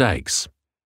make mistakes.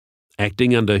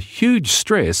 Acting under huge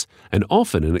stress and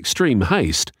often in extreme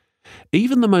haste,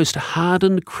 even the most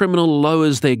hardened criminal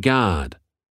lowers their guard.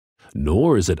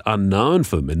 Nor is it unknown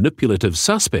for manipulative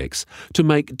suspects to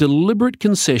make deliberate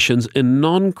concessions in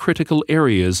non-critical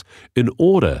areas in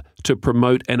order to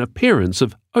promote an appearance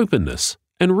of openness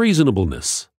and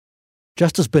reasonableness.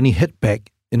 Justice Binnie hit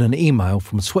back in an email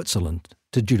from Switzerland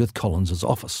to Judith Collins's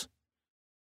office.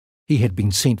 He had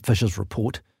been sent Fisher's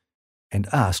report and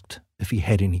asked if he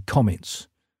had any comments.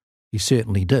 He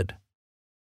certainly did.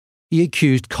 He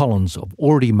accused Collins of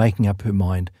already making up her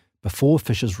mind before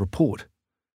Fisher's report,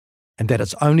 and that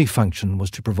its only function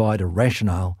was to provide a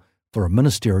rationale for a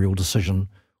ministerial decision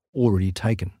already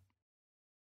taken.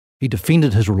 He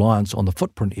defended his reliance on the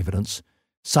footprint evidence,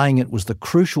 saying it was the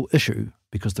crucial issue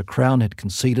because the Crown had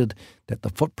conceded that the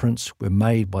footprints were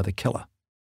made by the killer.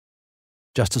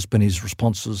 Justice Binnie's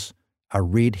responses are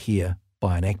read here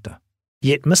by an actor.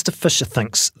 Yet Mr. Fisher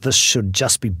thinks this should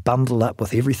just be bundled up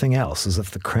with everything else as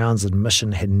if the Crown's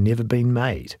admission had never been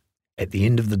made. At the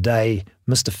end of the day,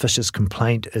 Mr. Fisher's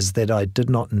complaint is that I did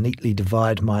not neatly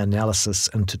divide my analysis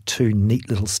into 2 neat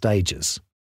little stages.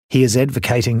 He is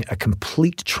advocating a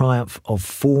complete triumph of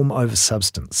form over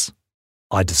substance.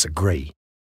 I disagree.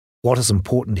 What is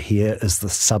important here is the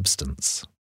substance.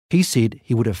 He said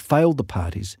he would have failed the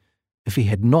parties if he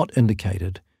had not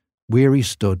indicated where he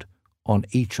stood on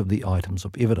each of the items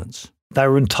of evidence. They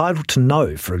were entitled to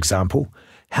know, for example,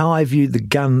 how I viewed the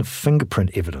gun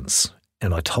fingerprint evidence,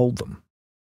 and I told them.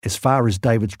 As far as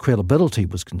David's credibility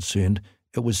was concerned,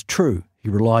 it was true he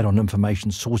relied on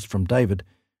information sourced from David,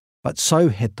 but so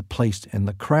had the police and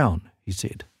the Crown, he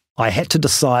said. I had to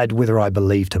decide whether I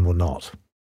believed him or not.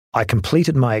 I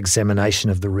completed my examination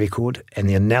of the record and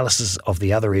the analysis of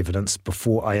the other evidence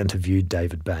before I interviewed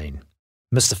David Bain.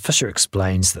 Mr. Fisher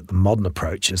explains that the modern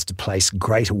approach is to place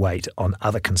greater weight on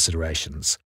other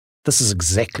considerations. This is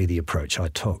exactly the approach I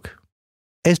took.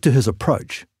 As to his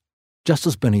approach,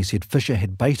 Justice Binnie said Fisher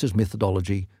had based his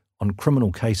methodology on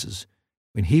criminal cases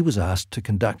when he was asked to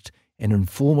conduct an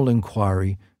informal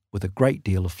inquiry with a great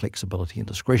deal of flexibility and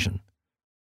discretion.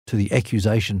 To the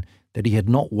accusation that he had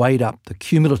not weighed up the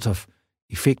cumulative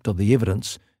effect of the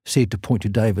evidence said to point to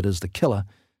David as the killer,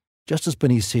 Justice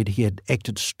Binnie said he had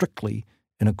acted strictly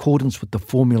in accordance with the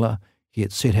formula he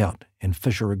had set out, and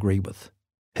Fisher agreed with.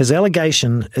 His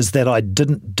allegation is that I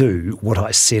didn't do what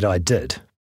I said I did.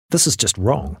 This is just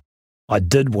wrong. I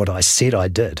did what I said I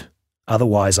did.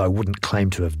 Otherwise, I wouldn't claim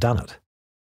to have done it.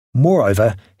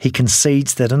 Moreover, he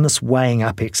concedes that in this weighing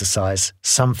up exercise,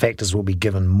 some factors will be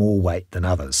given more weight than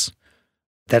others.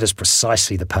 That is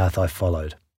precisely the path I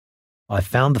followed. I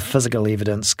found the physical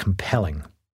evidence compelling,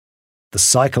 the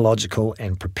psychological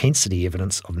and propensity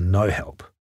evidence of no help.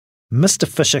 Mr.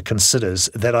 Fisher considers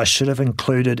that I should have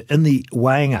included in the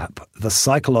weighing up the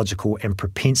psychological and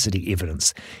propensity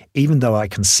evidence, even though I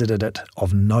considered it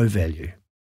of no value.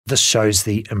 This shows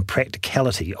the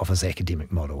impracticality of his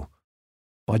academic model.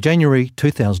 By January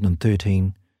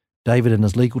 2013, David and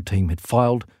his legal team had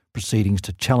filed proceedings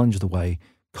to challenge the way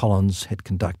Collins had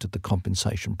conducted the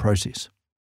compensation process.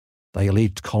 They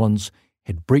alleged Collins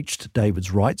had breached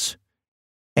David's rights,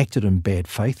 acted in bad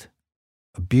faith,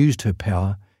 abused her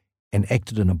power, and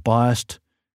acted in a biased,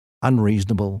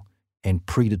 unreasonable, and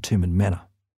predetermined manner.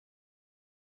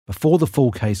 Before the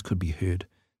full case could be heard,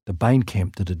 the Bain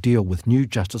camp did a deal with new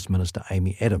Justice Minister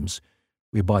Amy Adams,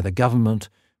 whereby the government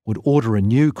would order a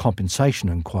new compensation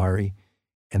inquiry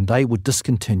and they would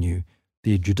discontinue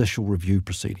their judicial review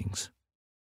proceedings.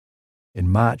 In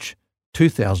March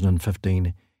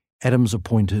 2015, Adams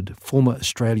appointed former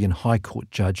Australian High Court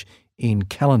Judge Ian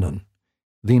Callanan,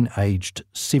 then aged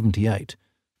 78,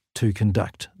 to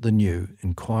conduct the new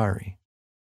inquiry.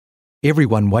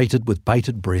 Everyone waited with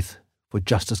bated breath for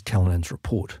Justice Callanan's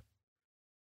report.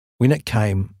 When it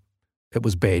came, it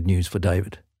was bad news for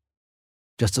David.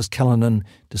 Justice Callanan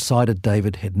decided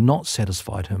David had not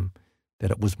satisfied him,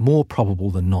 that it was more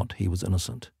probable than not he was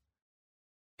innocent.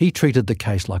 He treated the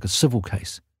case like a civil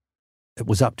case. It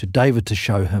was up to David to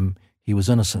show him he was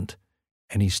innocent,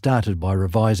 and he started by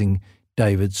revising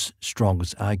David's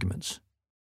strongest arguments.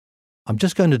 I'm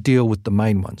just going to deal with the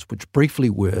main ones, which briefly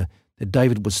were that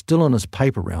David was still on his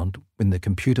paper round when the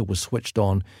computer was switched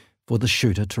on for the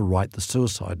shooter to write the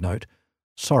suicide note,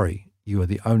 "Sorry, you are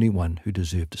the only one who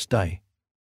deserved to stay."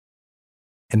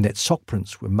 And that sock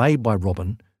prints were made by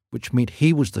Robin, which meant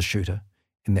he was the shooter,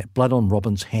 and that blood on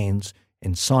Robin's hands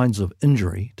and signs of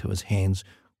injury to his hands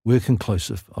were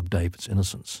conclusive of David's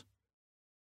innocence.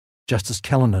 Justice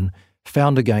Callanan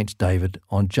found against David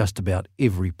on just about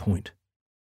every point.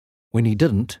 When he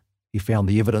didn't, he found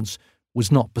the evidence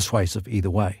was not persuasive either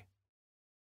way.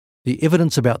 The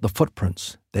evidence about the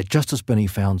footprints that Justice Binnie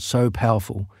found so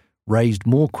powerful raised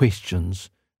more questions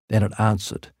than it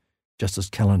answered, Justice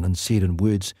Callanan said in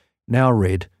words now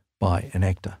read by an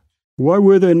actor. Why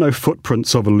were there no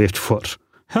footprints of a left foot?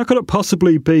 How could it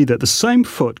possibly be that the same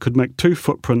foot could make two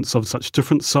footprints of such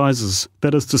different sizes,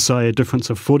 that is to say a difference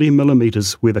of 40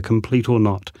 millimetres whether complete or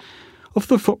not? Of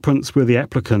the footprints were the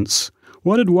applicant's.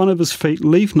 Why did one of his feet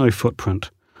leave no footprint?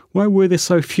 Why were there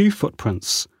so few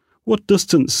footprints? What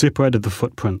distance separated the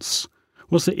footprints?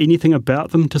 Was there anything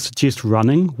about them to suggest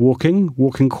running,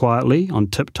 walking quietly, on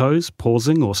tiptoes,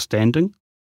 pausing or standing?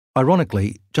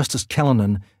 Ironically, Justice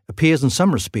Callanan appears in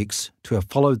some respects to have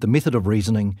followed the method of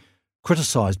reasoning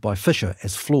criticised by Fisher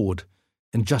as flawed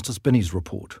in Justice Binnie's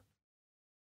report.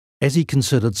 As he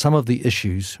considered some of the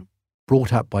issues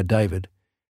brought up by David,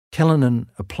 Callanan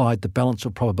applied the balance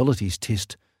of probabilities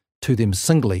test to them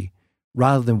singly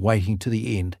rather than waiting to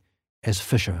the end, as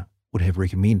Fisher would have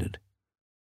recommended.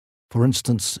 For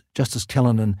instance, Justice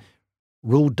Callanan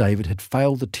ruled David had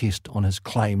failed the test on his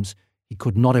claims he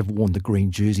could not have worn the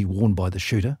green jersey worn by the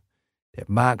shooter, that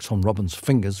marks on Robin's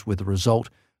fingers were the result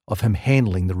of him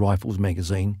handling the rifle's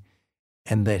magazine,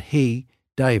 and that he,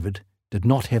 David, did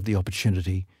not have the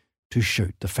opportunity to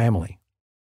shoot the family.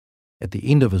 At the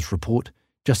end of his report,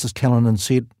 Justice Callanan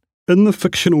said, In the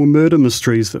fictional murder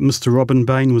mysteries that Mr. Martin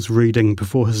van Beynen was reading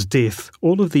before his death,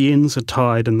 all of the ends are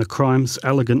tied and the crimes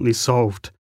elegantly solved.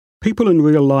 People in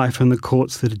real life and the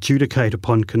courts that adjudicate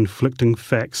upon conflicting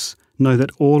facts know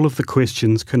that all of the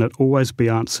questions cannot always be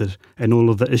answered and all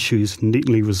of the issues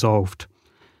neatly resolved.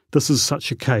 This is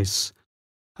such a case.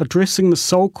 Addressing the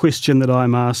sole question that I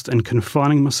am asked and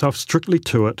confining myself strictly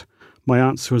to it, my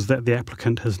answer is that the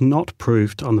applicant has not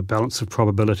proved on the balance of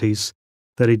probabilities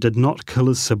that he did not kill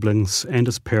his siblings and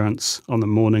his parents on the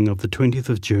morning of the 20th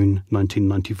of June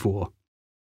 1994.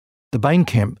 The Bain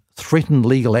camp threatened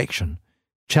legal action,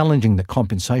 challenging the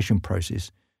compensation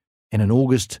process, and in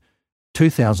August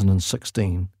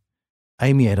 2016,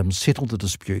 Amy Adams settled the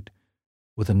dispute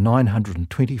with a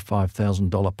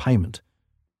 $925,000 payment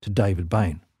to David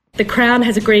Bain. The Crown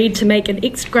has agreed to make an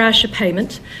ex gratia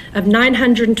payment of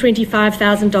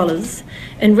 $925,000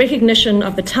 in recognition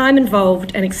of the time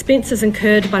involved and expenses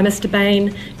incurred by Mr.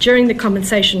 Bain during the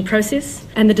compensation process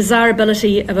and the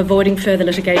desirability of avoiding further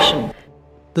litigation.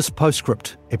 This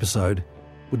postscript episode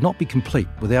would not be complete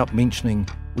without mentioning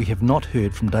we have not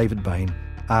heard from David Bain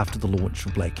after the launch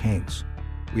of Black Hands.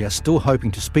 We are still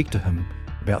hoping to speak to him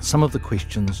about some of the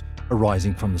questions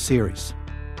arising from the series.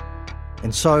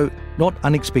 And so, not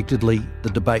unexpectedly, the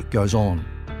debate goes on.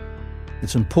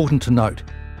 It's important to note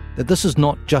that this is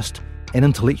not just an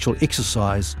intellectual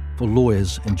exercise for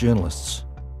lawyers and journalists.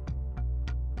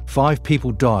 5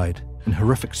 people died in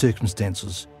horrific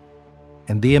circumstances,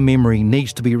 and their memory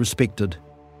needs to be respected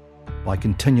by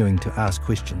continuing to ask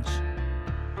questions.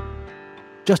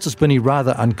 Justice Binnie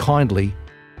rather unkindly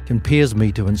compares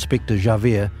me to Inspector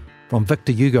Javert from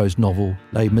Victor Hugo's novel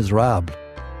Les Miserables.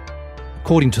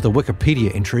 According to the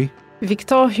Wikipedia entry,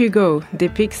 Victor Hugo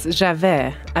depicts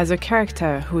Javert as a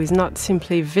character who is not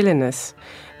simply villainous,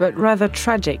 but rather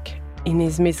tragic in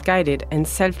his misguided and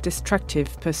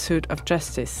self-destructive pursuit of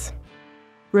justice.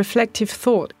 Reflective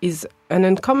thought is an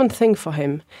uncommon thing for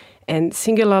him and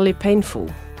singularly painful.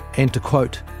 And to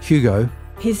quote Hugo,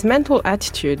 his mental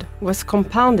attitude was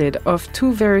compounded of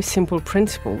 2 very simple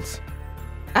principles,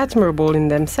 admirable in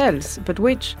themselves, but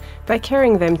which, by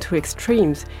carrying them to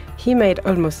extremes, he made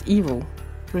almost evil: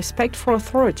 respect for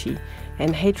authority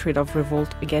and hatred of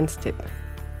revolt against it.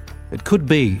 It could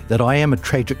be that I am a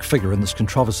tragic figure in this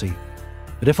controversy,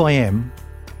 but if I am,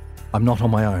 I'm not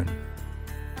on my own.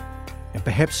 And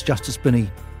perhaps Justice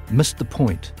Binnie missed the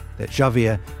point that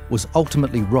Javert was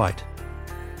ultimately right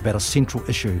about a central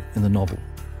issue in the novel.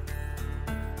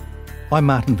 I'm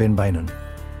Martin van Beynen.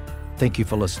 Thank you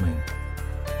for listening.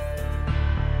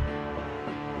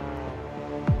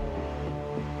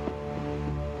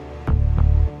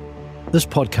 This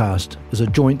podcast is a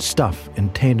joint Stuff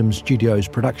and Tandem Studios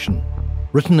production,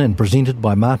 written and presented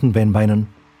by Martin van Beynen,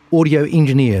 audio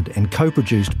engineered and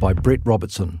co-produced by Brett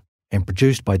Robertson, and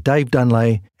produced by Dave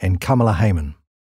Dunlay and Kamala Hayman.